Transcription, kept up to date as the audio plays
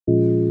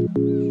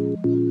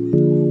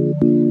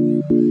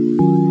Hello,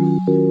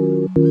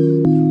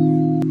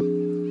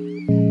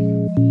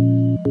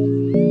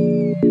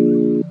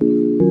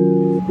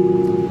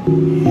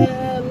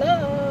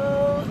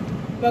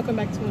 welcome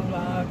back to the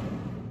vlog.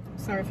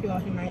 Sorry if you all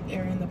hear my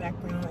air in the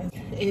background.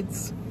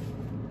 It's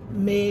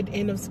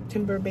end of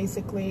September,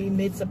 basically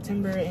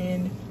mid-September,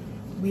 and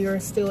we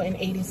are still in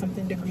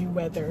 80-something degree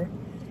weather.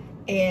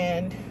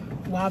 And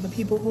while the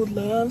people who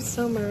love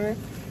summer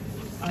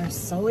are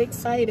so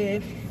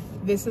excited,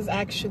 this is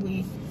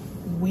actually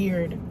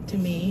weird to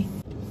me.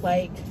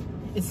 Like,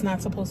 it's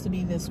not supposed to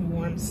be this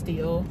warm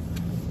still.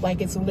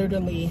 Like, it's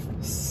literally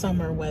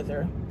summer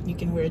weather. You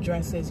can wear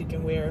dresses, you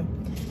can wear,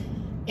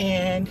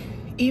 and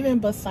even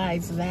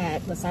besides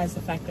that, besides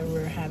the fact that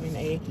we're having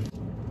a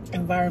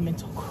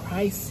environmental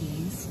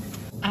crisis,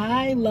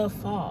 I love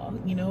fall.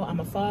 You know, I'm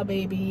a fall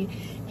baby,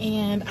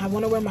 and I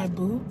want to wear my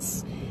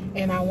boots,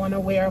 and I want to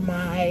wear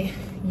my,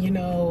 you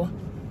know,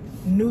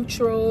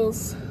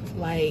 neutrals.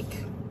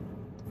 Like,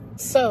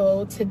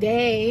 so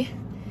today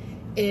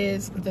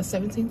is the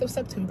 17th of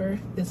September.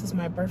 This is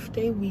my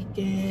birthday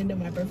weekend,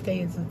 and my birthday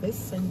is this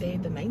Sunday,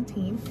 the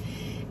 19th.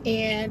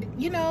 And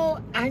you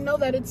know, I know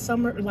that it's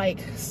summer, like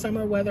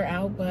summer weather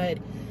out, but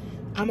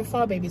I'm a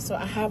fall baby, so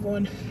I have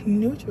on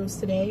neutrals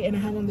today, and I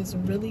have on this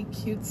really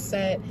cute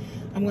set.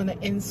 I'm gonna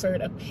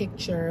insert a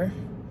picture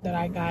that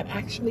I got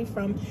actually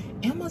from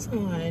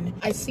Amazon.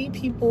 I see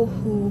people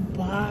who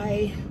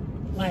buy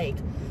like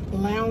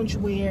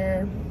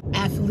loungewear,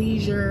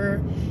 athleisure,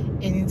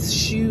 and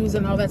shoes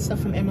and all that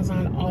stuff from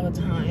Amazon all the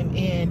time,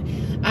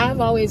 and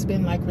I've always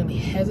been like really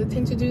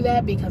hesitant to do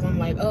that because I'm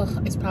like, oh,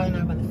 it's probably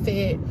not gonna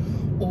fit,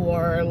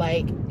 or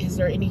like, is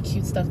there any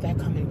cute stuff that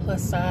come in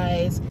plus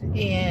size?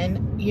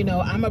 And you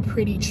know, I'm a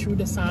pretty true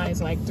to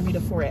size, like 3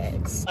 to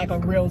 4X, like a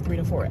real 3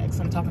 to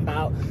 4X. I'm talking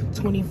about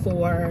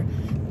 24,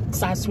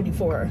 size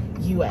 24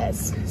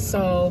 US.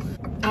 So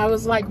I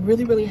was like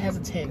really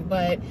hesitant,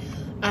 but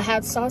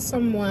I saw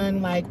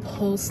someone like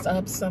post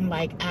up some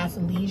like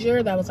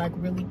athleisure that was like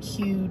really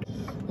cute.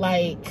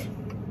 Like,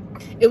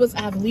 it was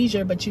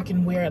athleisure, but you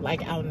can wear it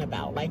like out and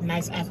about, like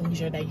nice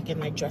athleisure that you can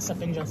like dress up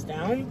and dress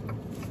down.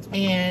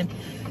 And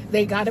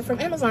they got it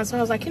from Amazon, so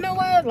I was like, you know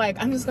what, like,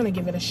 I'm just gonna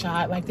give it a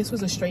shot. Like, this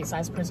was a straight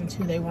size person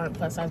too, they weren't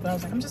plus size, but I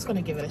was like, I'm just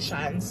gonna give it a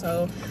shot. And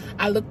so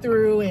I looked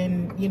through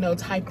and, you know,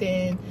 typed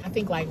in, I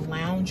think like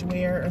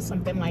loungewear or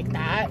something like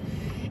that,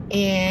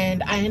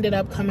 and I ended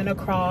up coming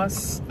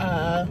across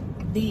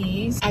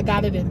these. I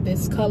got it in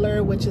this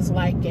color, which is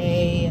like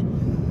a,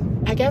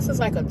 I guess it's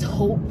like a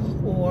taupe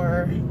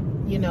or,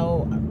 you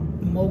know,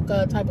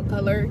 mocha type of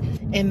color.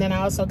 And then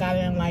I also got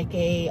it in like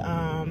a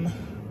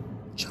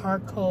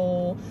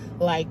charcoal,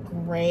 like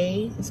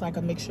gray. It's like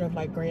a mixture of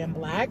like gray and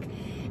black.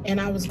 And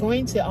I was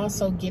going to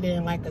also get it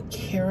in like a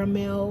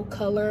caramel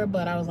color,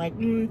 but I was like,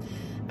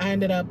 I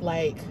ended up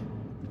like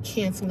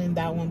canceling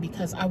that one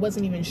because I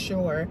wasn't even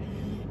sure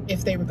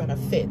if they were gonna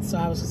fit. So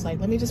I was just like,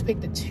 let me just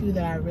pick the two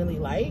that I really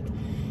like.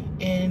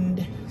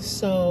 And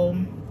so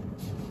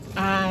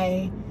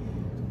I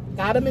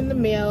got them in the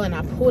mail, and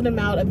I pulled them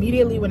out.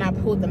 Immediately when I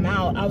pulled them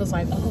out, I was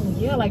like, oh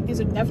yeah, like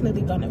these are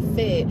definitely gonna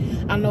fit.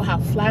 I don't know how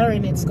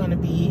flattering it's gonna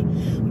be,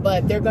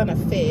 but they're gonna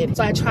fit.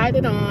 So I tried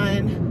it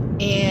on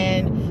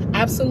and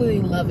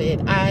absolutely love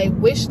it. I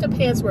wish the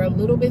pants were a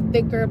little bit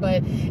thicker,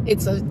 but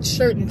it's a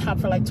shirt and top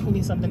for like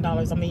 $20-something.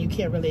 I mean, you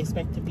can't really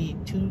expect to be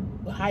too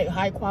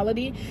high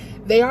quality.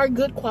 They are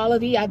good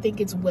quality. I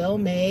think it's well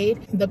made.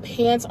 The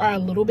pants are a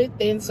little bit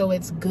thin, so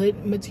it's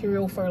good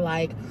material for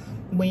like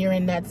when you're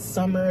in that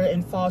summer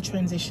and fall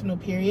transitional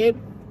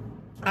period.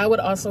 I would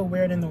also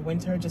wear it in the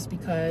winter, just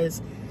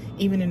because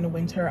even in the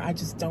winter I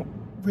just don't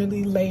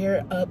really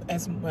layer up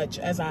as much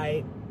as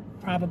I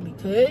probably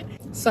could.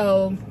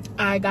 So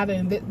I got it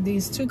in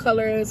these two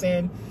colors,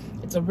 and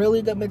it's a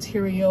really good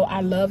material.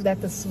 I love that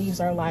the sleeves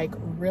are like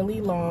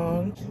really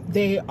long.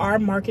 They are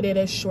marketed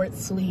as short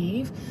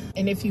sleeve,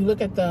 and if you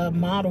look at the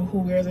model who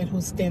wears it,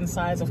 who's thin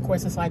size, of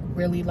course it's like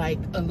really like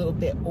a little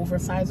bit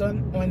oversized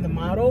on the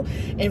model.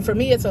 And for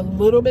me, it's a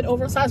little bit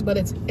oversized, but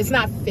it's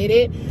not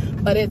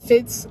fitted, but it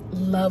fits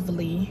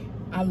lovely.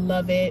 I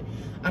love it.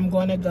 I'm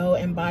going to go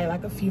and buy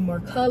like a few more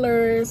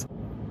colors.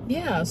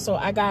 Yeah, so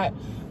I got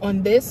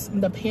on this,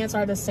 the pants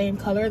are the same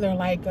color. They're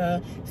like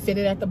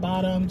fitted at the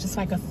bottom, just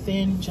like a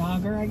thin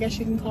jogger, I guess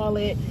you can call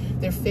it.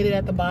 They're fitted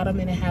at the bottom,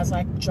 and it has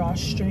like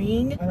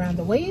drawstring around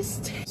the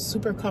waist.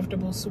 Super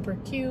comfortable, super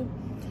cute,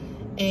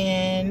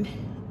 and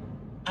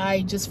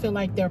I just feel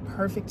like they're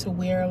perfect to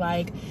wear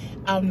like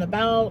out and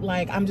about.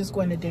 Like, I'm just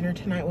going to dinner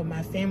tonight with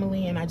my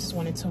family, and I just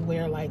wanted to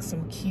wear like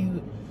some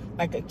cute,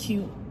 like a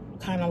cute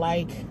kind of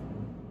like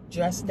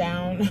dress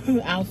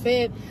down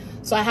outfit.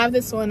 So I have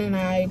this on, and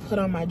I put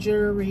on my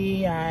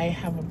jewelry. I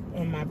have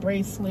on my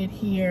bracelet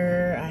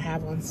here. I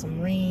have on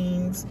some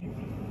rings,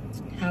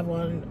 have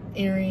on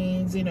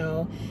earrings. You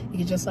know, you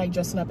can just like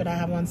dress it up. And I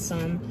have on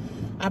some,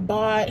 I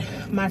bought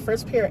my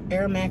first pair of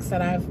Air Max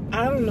that I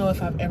don't know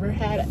if I've ever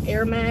had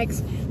Air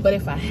Max, but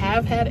if I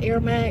have had Air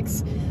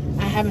Max,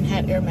 I haven't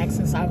had Air Max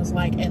since I was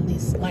like at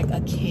least like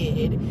a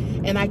kid,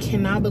 and I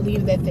cannot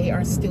believe that they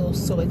are still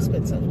so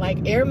expensive.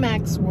 Like Air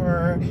Max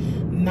were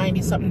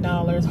 $90 something,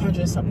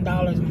 $100 something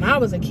when I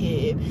was a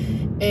kid,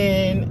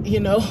 and you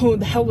know,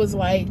 that was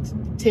like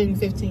 10,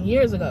 15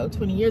 years ago,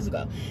 20 years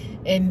ago,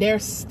 and they're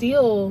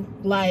still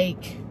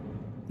like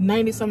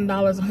 $90 something,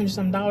 $100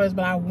 something,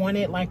 but I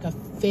wanted like a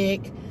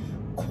thick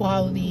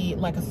quality,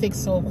 like a thick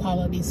sole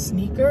quality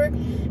sneaker.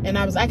 And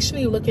I was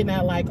actually looking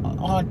at like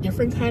all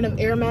different kind of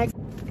Air Max.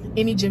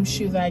 Any gym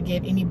shoe that I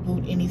get, any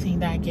boot, anything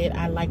that I get,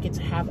 I like it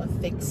to have a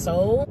thick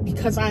sole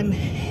because I'm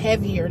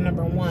heavier,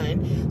 number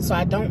one. So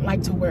I don't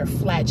like to wear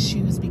flat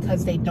shoes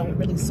because they don't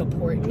really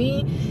support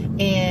me.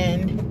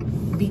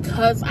 And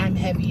because I'm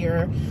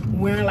heavier,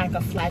 wearing like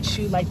a flat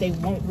shoe, like they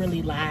won't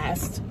really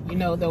last. You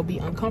know, they'll be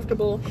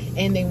uncomfortable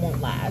and they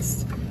won't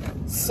last.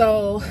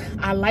 So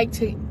I like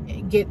to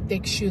get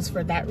thick shoes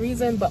for that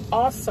reason, but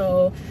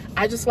also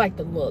I just like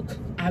the look.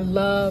 I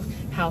love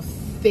how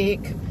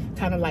thick,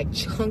 kind of like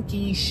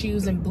chunky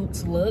shoes and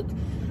boots look.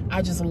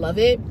 I just love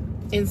it.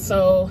 And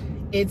so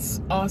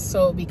it's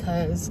also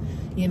because,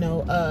 you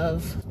know,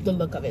 of the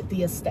look of it,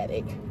 the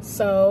aesthetic.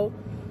 So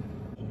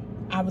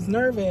I was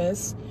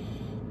nervous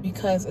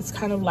because it's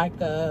kind of like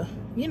a,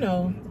 you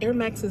know, Air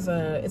Max is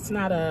it's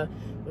not a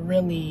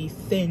really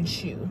thin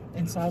shoe.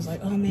 And so I was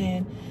like, oh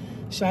man,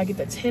 should I get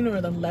the 10 or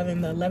the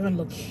 11? The 11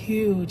 looked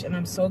huge, and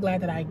I'm so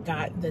glad that I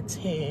got the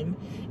 10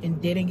 and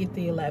didn't get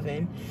the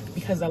 11,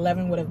 because the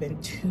 11 would have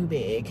been too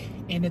big,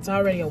 and it's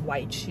already a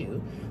white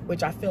shoe,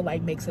 which I feel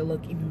like makes it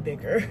look even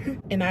bigger.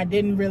 And I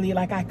didn't really,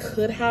 like, I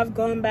could have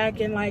gone back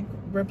and like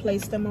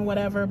replaced them or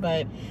whatever,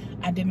 but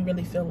I didn't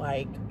really feel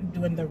like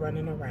doing the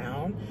running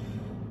around.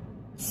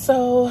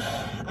 So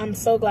I'm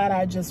so glad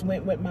I just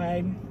went with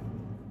my,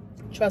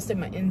 trusted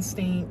my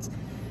instinct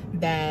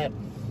that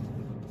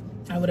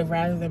I would have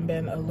rather than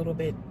been a little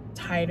bit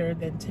tighter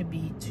than to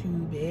be too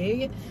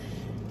big,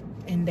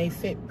 and they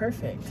fit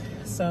perfect.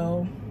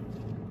 So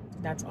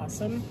that's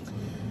awesome.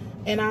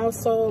 And I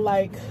also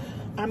like,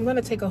 I'm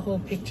gonna take a whole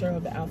picture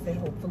of the outfit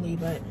hopefully,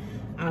 but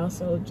I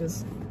also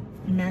just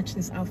match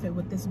this outfit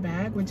with this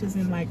bag, which is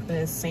in like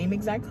the same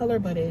exact color,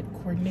 but it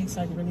coordinates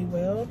like really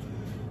well.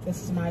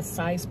 This is my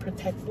Size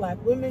Protect Black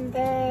Women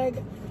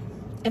bag,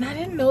 and I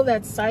didn't know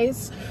that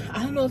Size,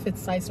 I don't know if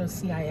it's Size or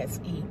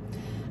C-I-S-E.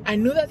 I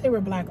knew that they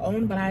were black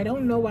owned, but I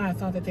don't know why I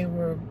thought that they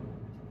were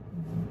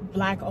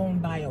black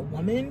owned by a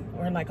woman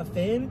or like a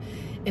femme,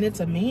 and it's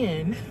a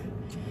man.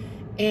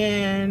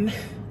 And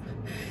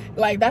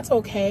like, that's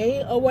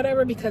okay or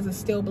whatever, because it's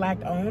still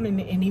black owned.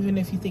 And even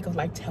if you think of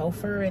like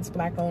Telfar, it's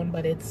black owned,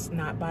 but it's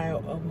not by a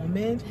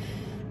woman.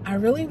 I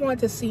really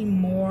want to see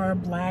more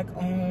black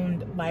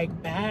owned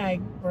like bag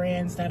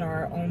brands that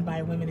are owned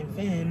by women and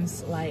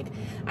femmes. Like,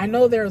 I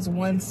know there's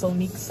one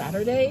Sonique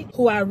Saturday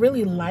who I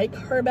really like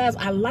her bags.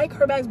 I like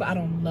her bags, but I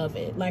don't love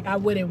it. Like, I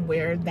wouldn't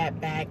wear that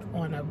bag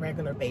on a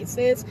regular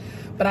basis,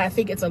 but I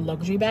think it's a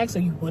luxury bag, so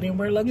you wouldn't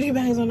wear luxury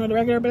bags on a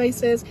regular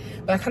basis.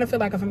 But I kind of feel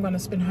like if I'm going to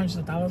spend hundreds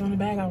of dollars on a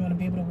bag, I want to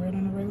be able to wear it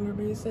on a regular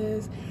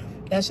basis.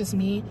 That's just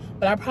me.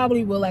 But I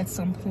probably will at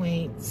some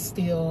point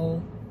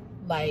still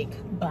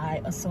like buy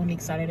a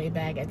Sonique Saturday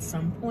bag at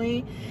some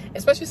point,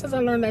 especially since I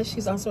learned that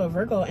she's also a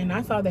Virgo, and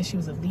I thought that she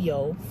was a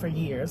Leo for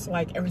years,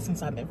 like ever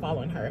since I've been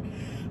following her.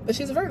 But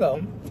she's a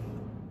Virgo,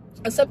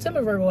 a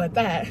September Virgo at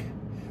that.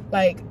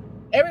 Like,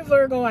 every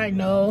Virgo I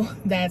know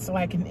that's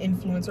like an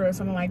influencer or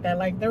something like that,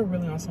 like they're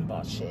really on some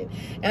boss shit.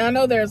 And I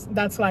know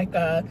that's like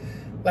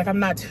I'm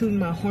not tooting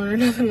my horn or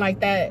nothing like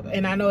that,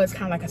 and I know it's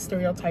kind of like a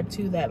stereotype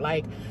too, that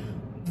like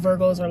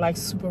Virgos are like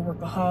super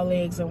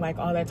workaholics and like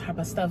all that type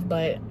of stuff,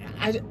 but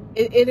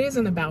it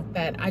isn't about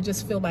that. I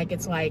just feel like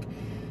it's like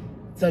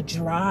the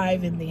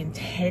drive and the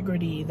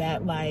integrity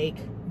that like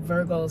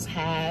Virgos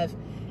have,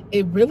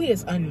 it really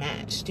is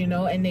unmatched, you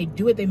know. And they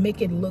do it, they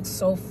make it look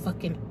so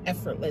fucking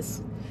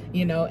effortless,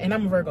 you know. And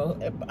I'm a Virgo,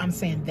 I'm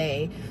saying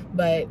they,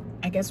 but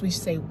I guess we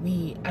should say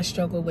we. I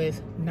struggle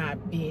with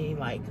not being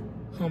like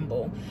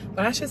humble,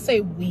 but I should say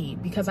we,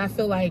 because I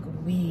feel like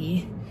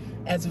we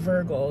as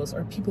Virgos,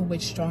 or people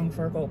with strong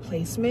Virgo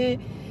placement,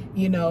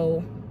 you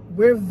know,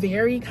 we're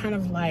very kind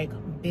of like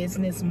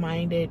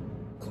business-minded,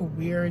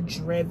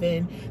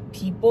 career-driven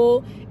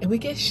people, and we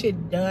get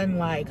shit done,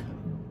 like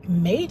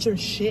major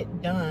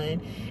shit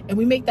done, and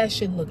we make that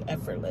shit look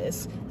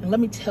effortless. And let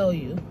me tell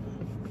you,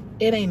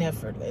 it ain't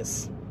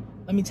effortless.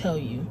 Let me tell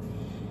you,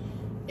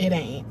 it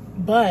ain't.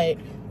 But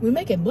we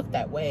make it look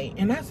that way,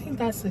 and I think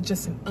that's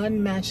just an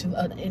unmatched,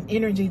 an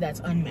energy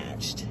that's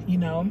unmatched, you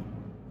know.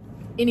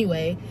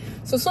 Anyway,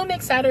 so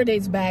Sonique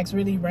Saturday's bags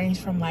really range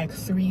from like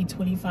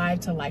 $325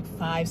 to like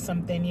 $5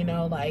 something, you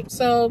know. Like,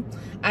 so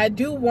I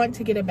do want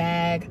to get a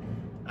bag.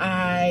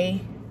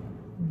 I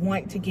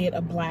want to get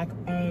a black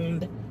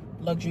owned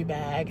luxury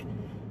bag,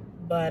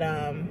 but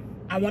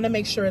I want to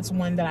make sure it's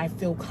one that I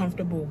feel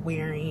comfortable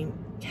wearing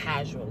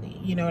casually,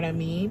 you know what I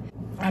mean?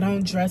 I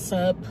don't dress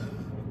up.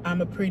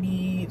 I'm a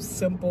pretty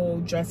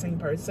simple dressing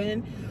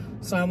person,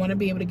 so I want to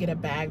be able to get a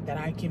bag that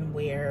I can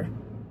wear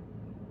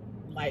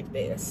like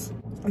this.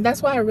 And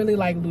that's why I really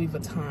like Louis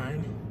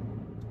Vuitton.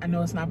 I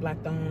know it's not black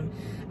owned.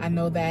 I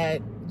know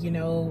that, you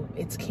know,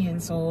 it's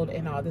canceled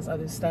and all this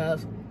other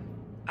stuff.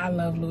 I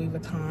love Louis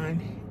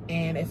Vuitton,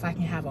 and if I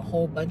can have a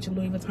whole bunch of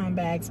Louis Vuitton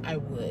bags, I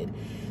would,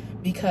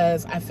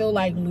 because I feel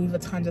like Louis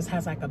Vuitton just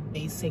has like a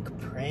basic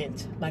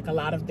print. Like a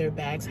lot of their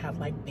bags have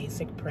like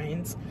basic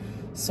prints,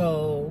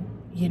 so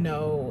you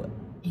know,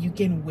 you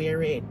can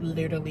wear it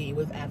literally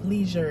with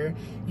athleisure,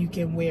 you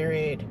can wear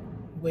it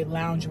with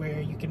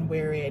loungewear, you can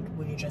wear it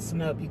when you're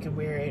dressing up, you can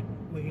wear it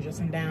when you're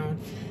dressing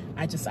down.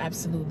 I just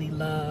absolutely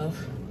love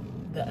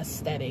the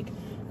aesthetic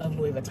of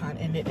Louis Vuitton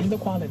and the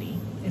quality.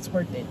 It's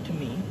worth it to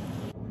me.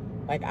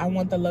 Like, I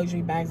want the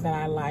luxury bags that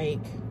I like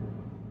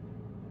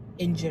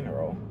in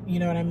general, you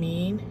know what I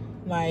mean?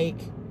 Like,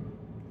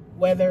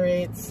 whether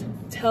it's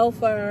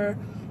Telfar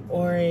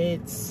or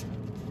it's,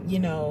 you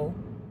know,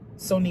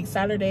 Sonique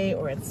Saturday,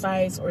 or it's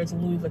Zeiss, or it's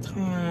Louis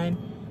Vuitton,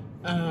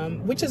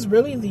 which is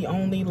really the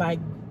only like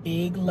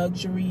big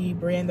luxury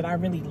brand that I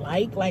really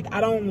like. Like,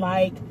 I don't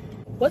like,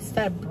 what's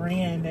that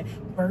brand,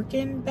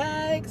 Birkin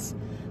bags?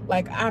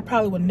 Like, I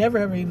probably would never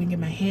ever even get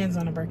my hands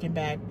on a Birkin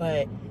bag,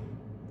 but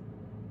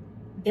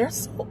they're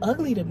so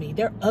ugly to me.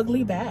 They're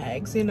ugly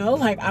bags, you know?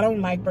 Like, I don't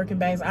like Birkin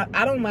bags.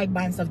 I don't like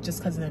buying stuff just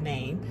because of the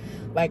name.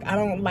 Like, I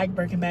don't like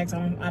Birkin bags.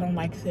 I don't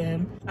like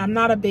them. I'm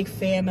not a big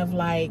fan of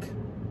like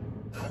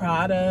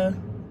Prada.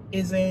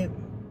 Isn't,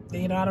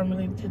 you know, I don't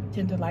really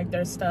tend to like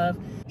their stuff.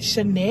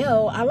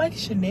 Chanel, I like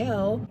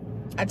Chanel.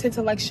 I tend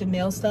to like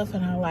Chanel stuff,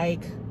 and I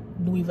like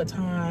Louis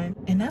Vuitton,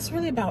 and that's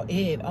really about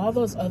it. All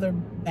those other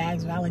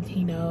bags,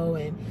 Valentino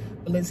and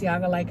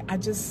Balenciaga, like,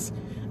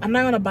 I'm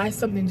not gonna buy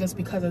something just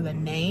because of the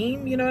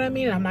name, you know what I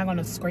mean? I'm not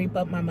gonna scrape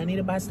up my money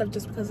to buy stuff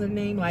just because of the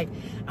name. Like,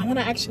 I want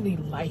to actually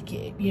like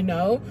it, you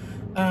know?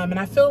 And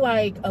I feel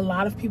like a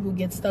lot of people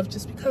get stuff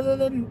just because of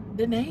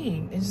the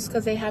name. It's just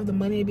because they have the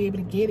money to be able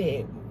to get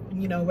it,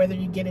 you know, whether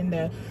you're getting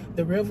the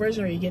real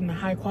version or you're getting a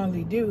high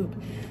quality dupe,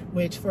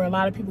 which for a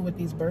lot of people with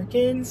these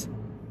Birkins,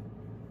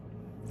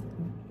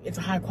 it's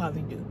a high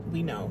quality dupe,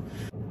 we know.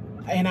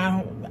 And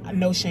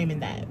no shame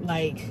in that.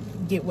 Like,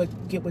 get what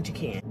you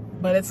can.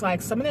 But it's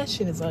like, some of that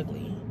shit is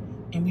ugly,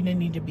 and we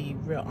need to be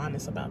real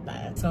honest about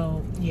that.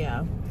 So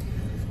yeah,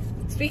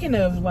 speaking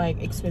of like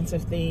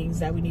expensive things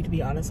that we need to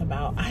be honest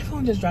about,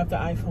 iPhone just dropped the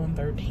iPhone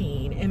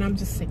 13, and I'm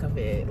just sick of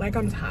it. Like,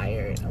 I'm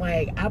tired.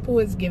 Like, Apple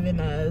is giving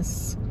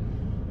us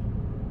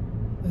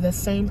the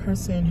same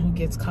person who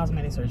gets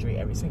cosmetic surgery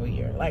every single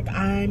year. Like,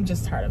 I'm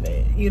just tired of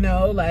it, you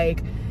know?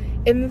 Like,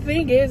 and the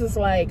thing is, it's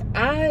like,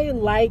 I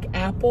like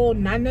Apple,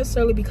 not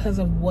necessarily because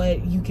of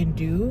what you can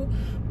do,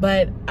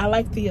 but I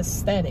like the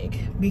aesthetic.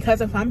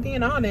 Because if I'm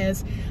being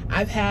honest,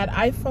 I've had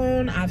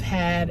iPhone, I've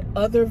had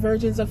other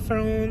versions of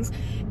phones,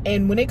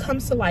 and when it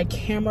comes to like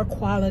camera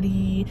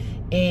quality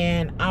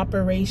and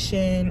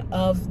operation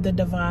of the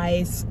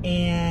device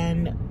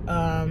and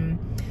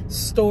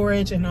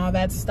storage and all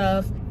that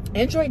stuff,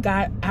 Android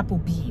got Apple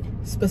beat,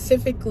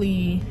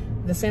 specifically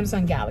the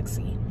Samsung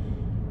Galaxy.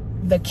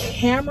 The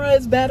camera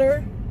is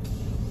better,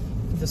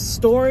 the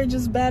storage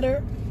is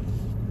better.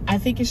 I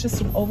think it's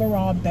just an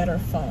overall better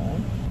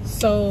phone.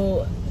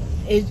 So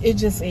it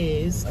just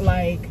is,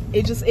 like,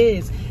 it just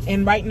is.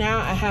 And right now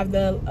I have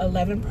the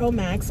 11 Pro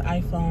Max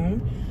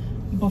iPhone.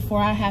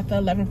 Before I had the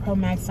 11 Pro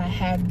Max, I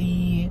had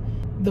the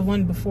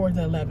one before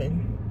the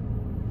 11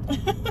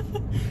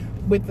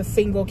 with the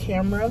single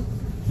camera.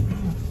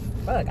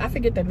 Fuck, I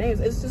forget the names.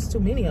 It's just too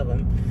many of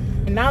them.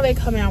 And now they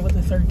come out with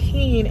the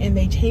 13, and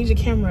they change the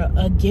camera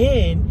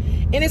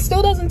again, and it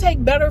still doesn't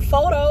take better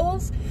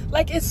photos.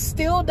 Like, it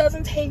still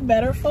doesn't take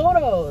better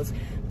photos.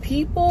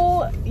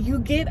 People, you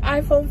get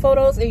iPhone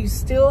photos and you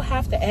still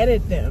have to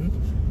edit them,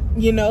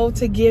 you know,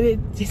 to get it,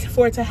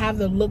 for it to have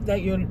the look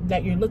that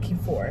you're looking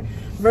for.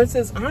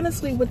 Versus,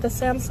 honestly, with the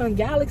Samsung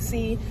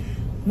Galaxy,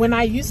 when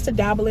I used to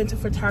dabble into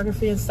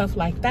photography and stuff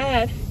like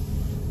that,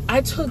 I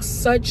took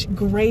much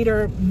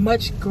greater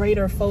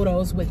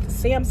photos with the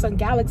Samsung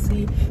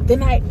Galaxy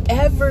than I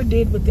ever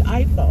did with the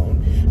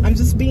iPhone. I'm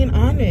just being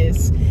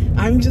honest.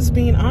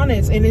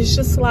 And it's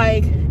just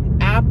like,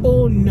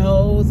 Apple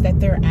knows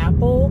that they're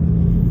Apple,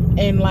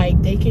 and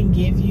like, they can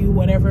give you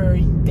whatever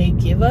they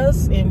give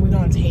us, and we're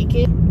gonna take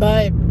it.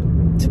 But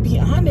to be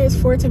honest,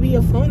 for it to be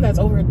a phone that's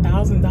over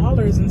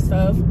 $1,000 and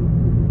stuff,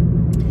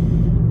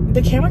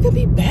 the camera could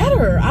be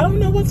better. I don't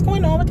know what's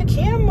going on with the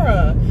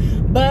camera,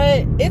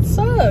 but it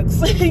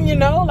sucks. You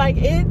know, like,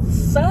 it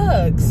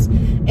sucks.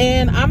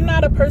 And I'm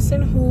not a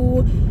person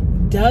who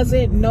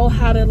doesn't know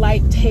how to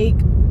like take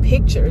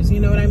pictures, you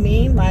know what I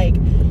mean? Like,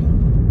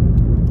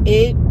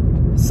 it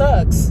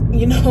sucks,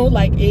 you know,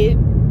 like, it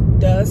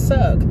does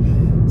suck.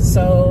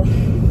 So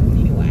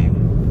anyway,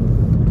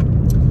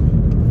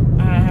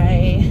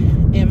 I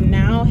am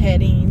now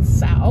heading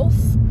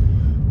south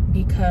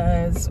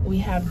because we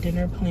have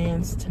dinner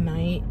plans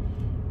tonight,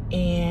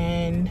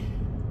 and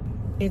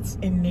it's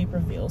in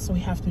Naperville, so we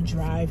have to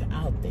drive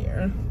out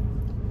there.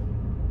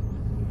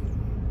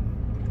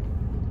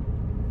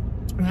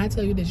 When I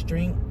tell you, this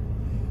drink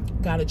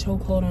got a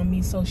chokehold on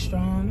me so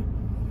strong.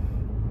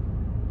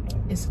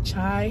 It's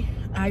a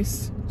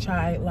iced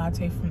chai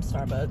latte from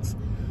Starbucks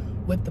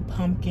with the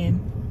pumpkin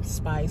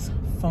spice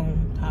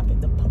foam topping,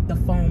 the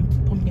foam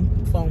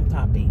pumpkin foam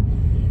topping.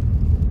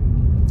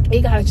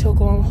 It got a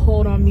chokehold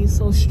hold on me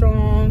so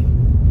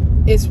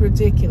strong, it's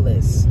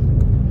ridiculous.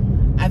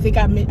 I think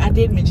I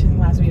did mention in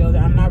the last video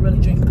that I'm not really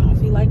drinking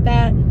coffee like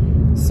that,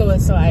 so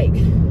it's like,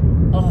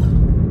 oh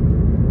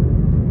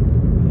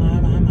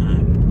my.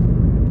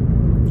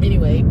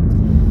 Anyway,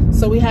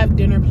 so we have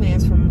dinner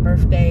plans for my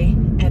birthday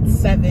at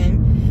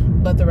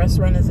 7, but the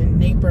restaurant is in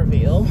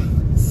Naperville,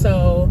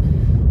 so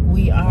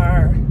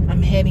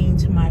I'm heading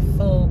to my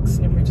folks,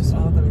 and we're just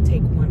all gonna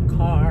take one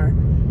car.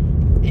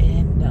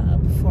 And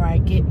before I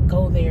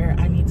go there,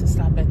 I need to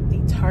stop at the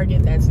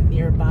Target that's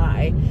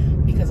nearby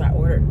because I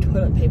ordered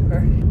toilet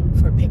paper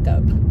for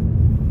pickup.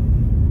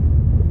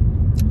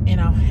 And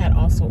I had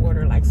also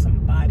ordered like some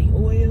body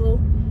oil,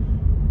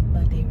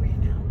 but they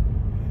ran out.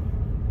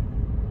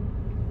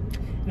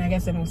 And I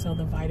guess they don't sell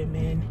the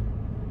vitamin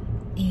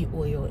E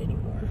oil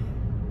anymore.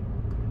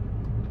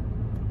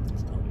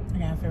 I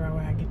gotta figure out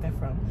where I get that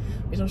from,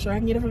 which I'm sure I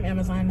can get it from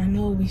Amazon. I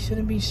know we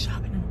shouldn't be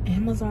shopping on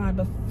Amazon,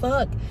 but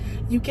fuck,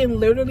 you can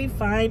literally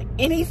find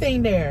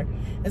anything there.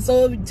 And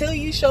so until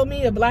you show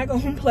me a black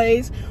owned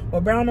place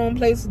or brown owned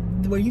place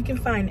where you can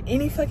find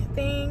any fucking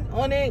thing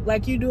on it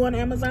like you do on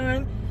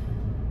Amazon,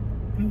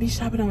 I'm gonna be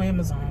shopping on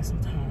Amazon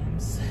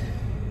sometimes.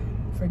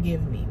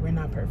 Forgive me, we're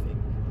not perfect.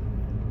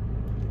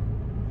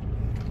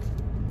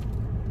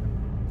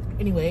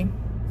 Anyway,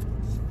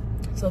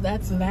 so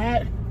that's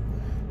that.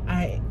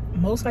 I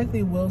most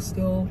likely will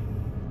still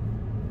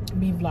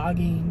be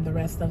vlogging the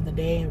rest of the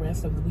day and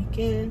rest of the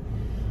weekend.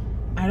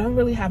 I don't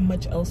really have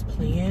much else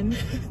planned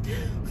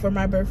for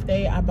my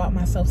birthday. I bought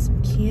myself some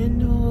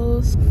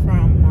candles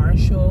from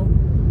Marshall.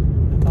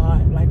 I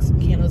bought like some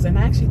candles, and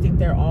I actually think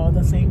they're all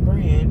the same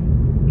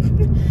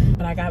brand.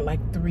 But I got like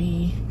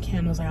 3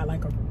 candles. I got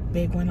like a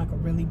big one, like a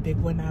really big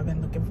one I've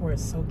been looking for.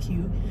 It's so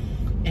cute.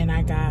 And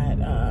I got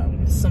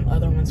some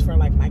other ones for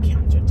like my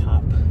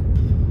countertop.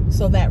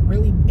 So that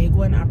really big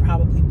one I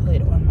probably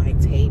put on my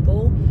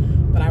table,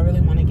 but I really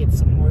want to get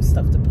some more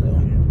stuff to put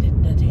on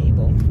the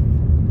table.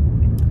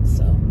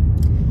 So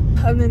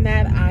other than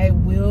that, I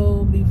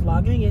will be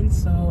vlogging again,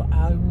 so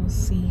I will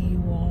see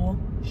you all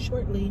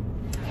shortly.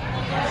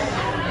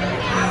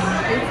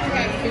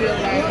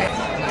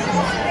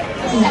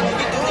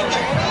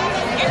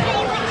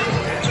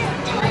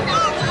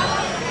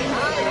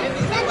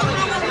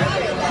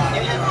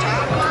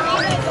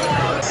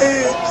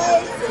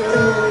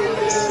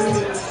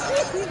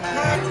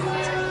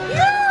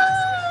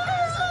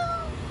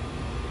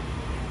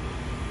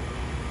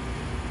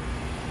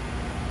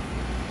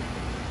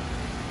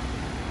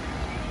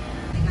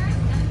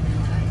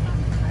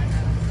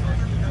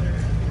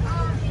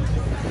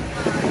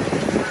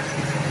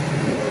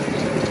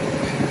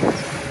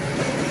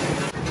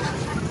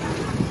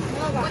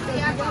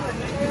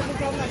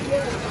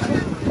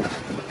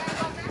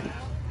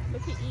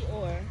 Look at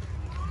Eeyore.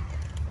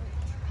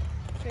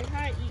 Say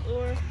hi,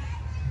 Eeyore.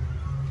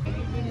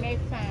 The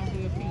next time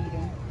we'll feed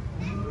him.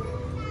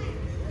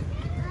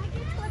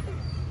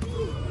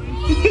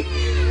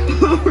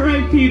 All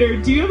right, Peter,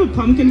 do you have a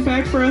pumpkin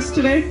fact for us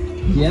today?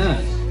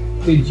 Yes.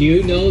 Did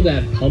you know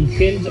that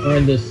pumpkins are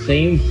in the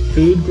same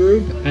food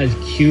group as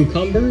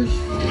cucumbers?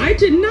 I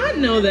did not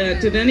know that.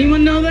 Did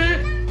anyone know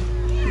that?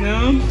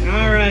 No?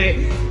 All right.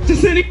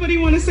 Does anybody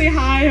want to say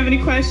hi, have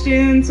any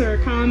questions or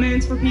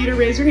comments for Peter?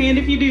 Raise your hand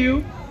if you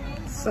do.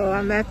 So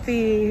I'm at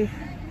the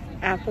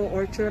apple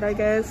orchard, I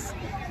guess.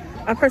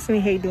 I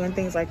personally hate doing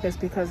things like this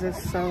because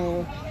it's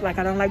so, like,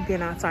 I don't like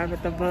being outside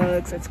with the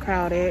bugs. It's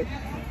crowded,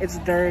 it's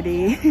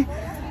dirty,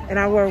 and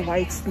I wear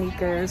white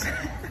sneakers.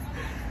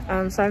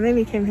 So I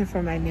mainly came here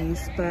for my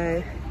niece,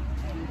 but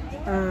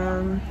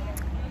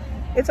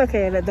it's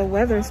okay. The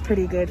weather's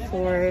pretty good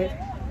for it.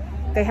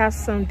 They have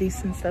some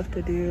decent stuff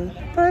to do,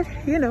 but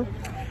you know,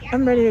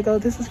 I'm ready to go.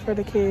 This is for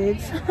the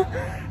kids,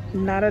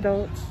 not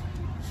adults.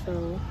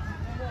 So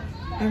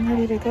I'm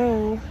ready to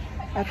go.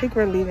 I think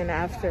we're leaving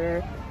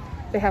after.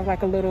 They have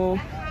like a little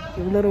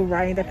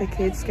ride that the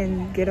kids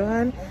can get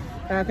on,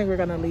 and I think we're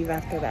gonna leave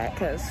after that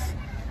because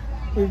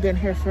we've been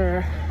here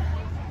for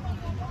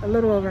a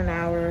little over an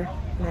hour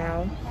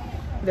now.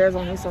 There's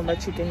only so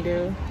much you can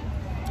do.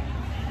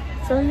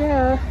 So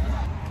yeah,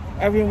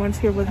 everyone's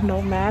here with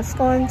no mask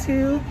on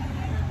too,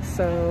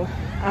 so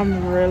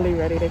I'm really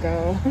ready to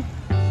go.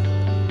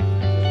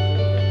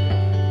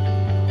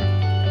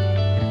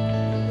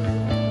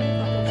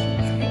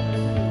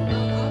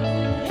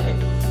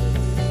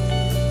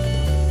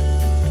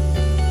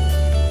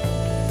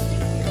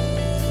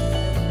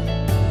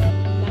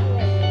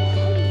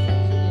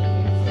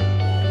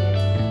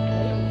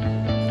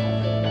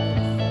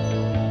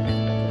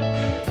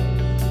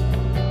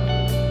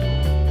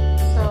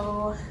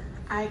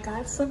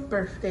 Some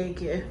birthday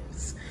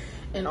gifts,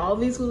 and all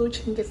these little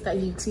trinkets that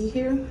you see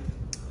here,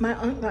 my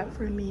aunt got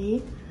for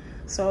me.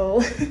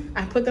 So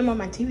I put them on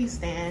my TV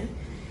stand.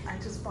 I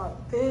just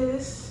bought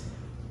this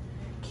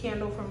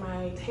candle for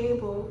my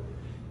table,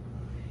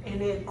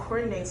 and it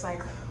coordinates,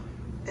 like,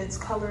 its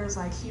colors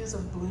like hues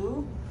of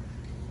blue,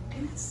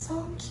 and it's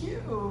so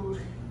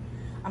cute.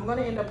 I'm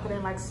gonna end up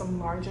putting like some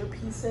larger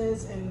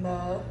pieces in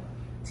the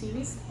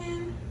TV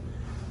stand,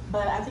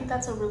 but I think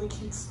that's a really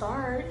cute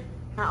start.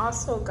 I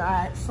also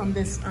got from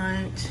this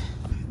aunt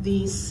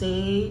these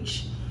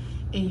sage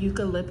and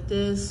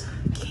eucalyptus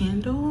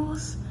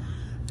candles.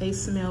 They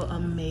smell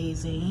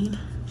amazing.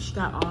 She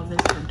got all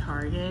this from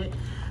Target.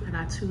 I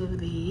got 2 of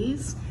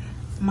these.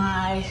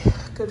 My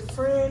good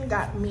friend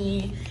got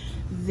me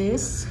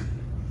this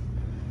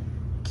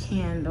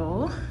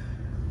candle,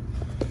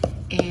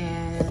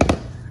 and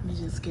let me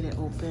just get it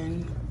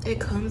open. It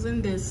comes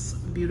in this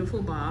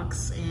beautiful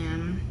box,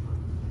 and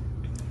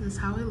this is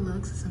how it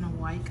looks. It's in a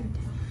white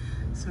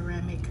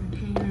ceramic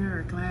container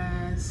or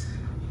glass.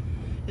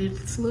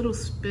 It's little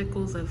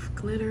speckles of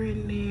glitter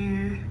in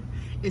there.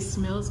 It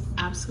smells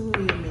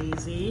absolutely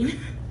amazing.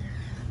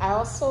 I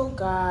also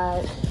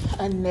got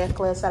a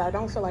necklace that I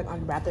don't feel like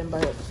unwrapping,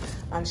 but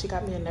she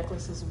got me a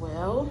necklace as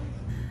well.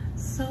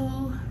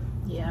 So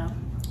yeah,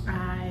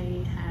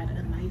 I had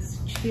a nice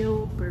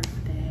chill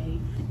birthday.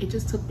 It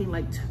just took me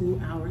like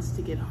 2 hours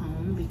to get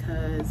home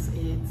because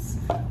it's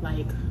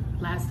like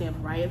last day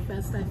of Riot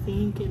Fest, I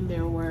think, and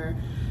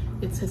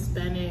it's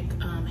Hispanic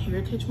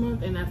Heritage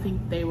Month, and I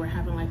think they were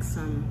having like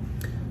some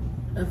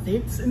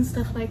events and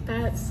stuff like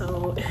that.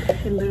 So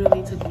it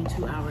literally took me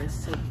 2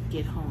 hours to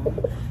get home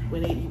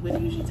when it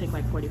would usually take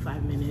like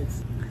 45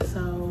 minutes.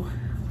 So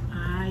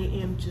I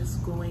am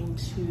just going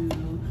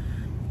to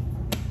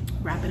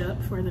wrap it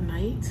up for the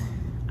night.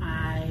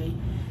 I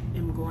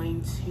am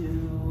going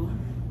to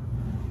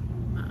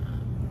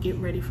get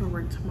ready for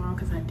work tomorrow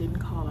because I didn't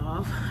call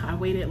off. I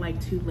waited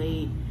like too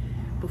late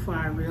before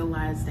I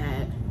realized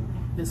that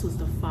this was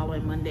the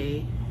following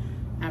Monday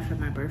after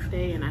my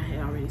birthday, and I had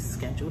already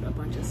scheduled a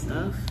bunch of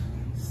stuff.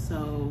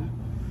 So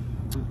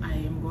I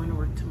am going to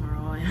work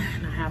tomorrow,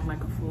 and I have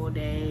like a full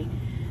day.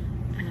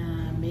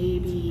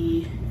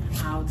 Maybe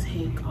I'll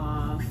take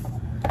off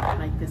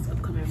like this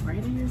upcoming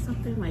Friday or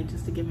something, like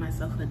just to give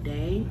myself a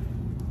day.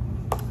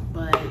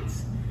 But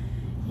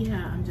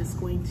yeah, I'm just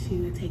going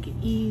to take it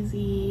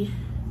easy,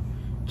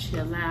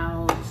 chill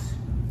out.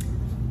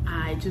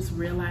 I just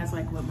realized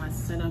like with my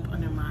setup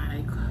under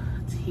my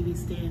TV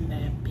stand,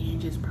 that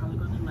binge is probably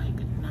gonna like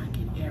knock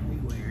it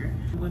everywhere.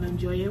 I'm gonna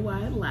enjoy it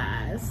while it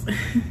lasts.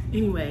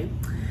 Anyway,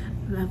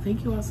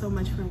 thank you all so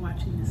much for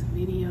watching this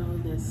video,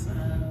 this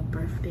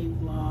birthday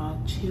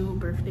vlog, chill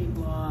birthday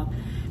vlog.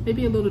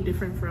 Maybe a little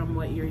different from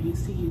what you're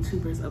used to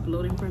YouTubers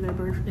uploading for their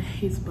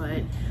birthdays,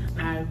 but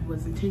I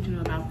was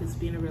intentional about this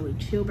being a really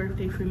chill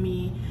birthday for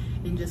me,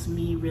 and just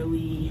me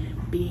really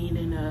being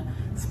in a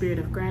spirit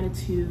of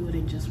gratitude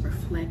and just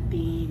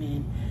reflecting.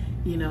 And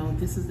you know,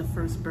 this is the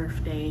first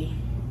birthday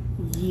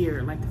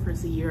year, like the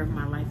first year of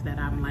my life that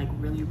I'm like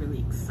really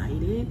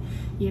excited,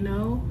 you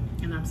know,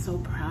 and I'm so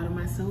proud of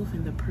myself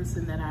and the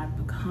person that I've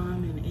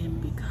become and am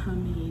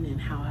becoming,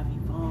 and how I've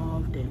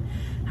evolved and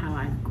how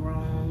I've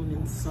grown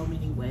in so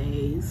many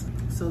ways.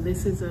 So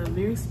this is a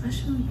very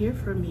special year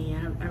for me.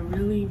 I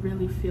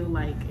really feel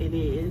like it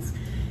is.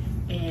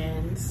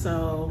 And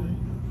so,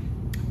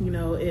 you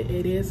know,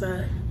 it is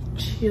a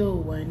chill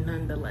one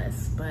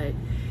nonetheless, but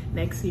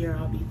next year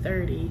I'll be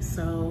 30,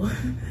 so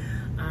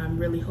I'm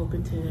really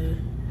hoping to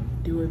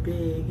do it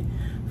big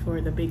for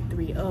the big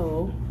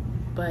 3-0.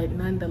 But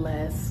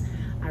nonetheless,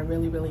 I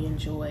really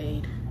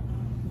enjoyed,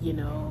 you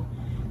know,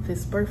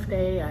 this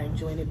birthday. I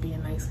enjoyed it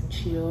being nice and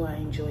chill. I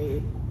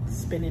enjoyed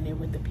spending it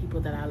with the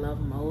people that I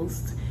love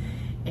most.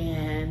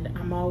 And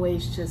I'm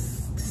always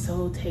just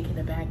so taken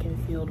aback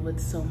and filled with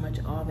so much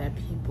awe that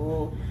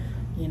people,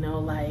 you know,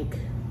 like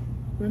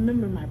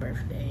remember my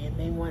birthday and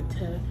they want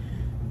to,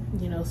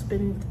 you know,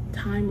 spend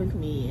time with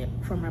me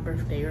for my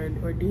birthday,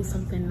 or do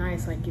something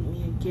nice, like give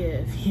me a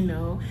gift, you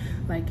know,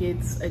 like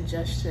it's a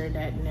gesture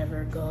that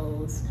never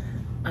goes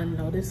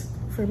unnoticed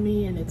for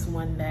me, and it's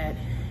one that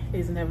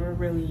is never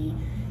really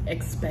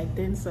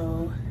expected.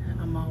 So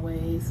I'm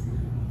always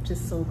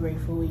just so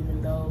grateful,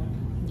 even though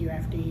year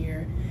after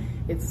year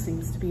it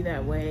seems to be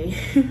that way.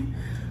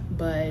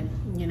 But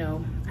you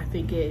know, I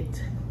think it's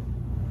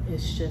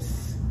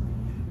just,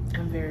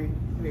 I'm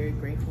very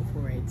grateful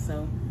for it.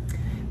 So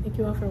thank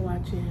you all for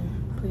watching.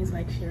 Please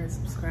like, share, and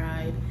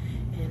subscribe,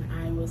 and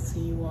I will see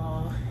you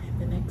all in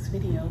the next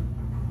video.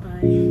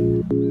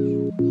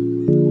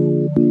 Bye.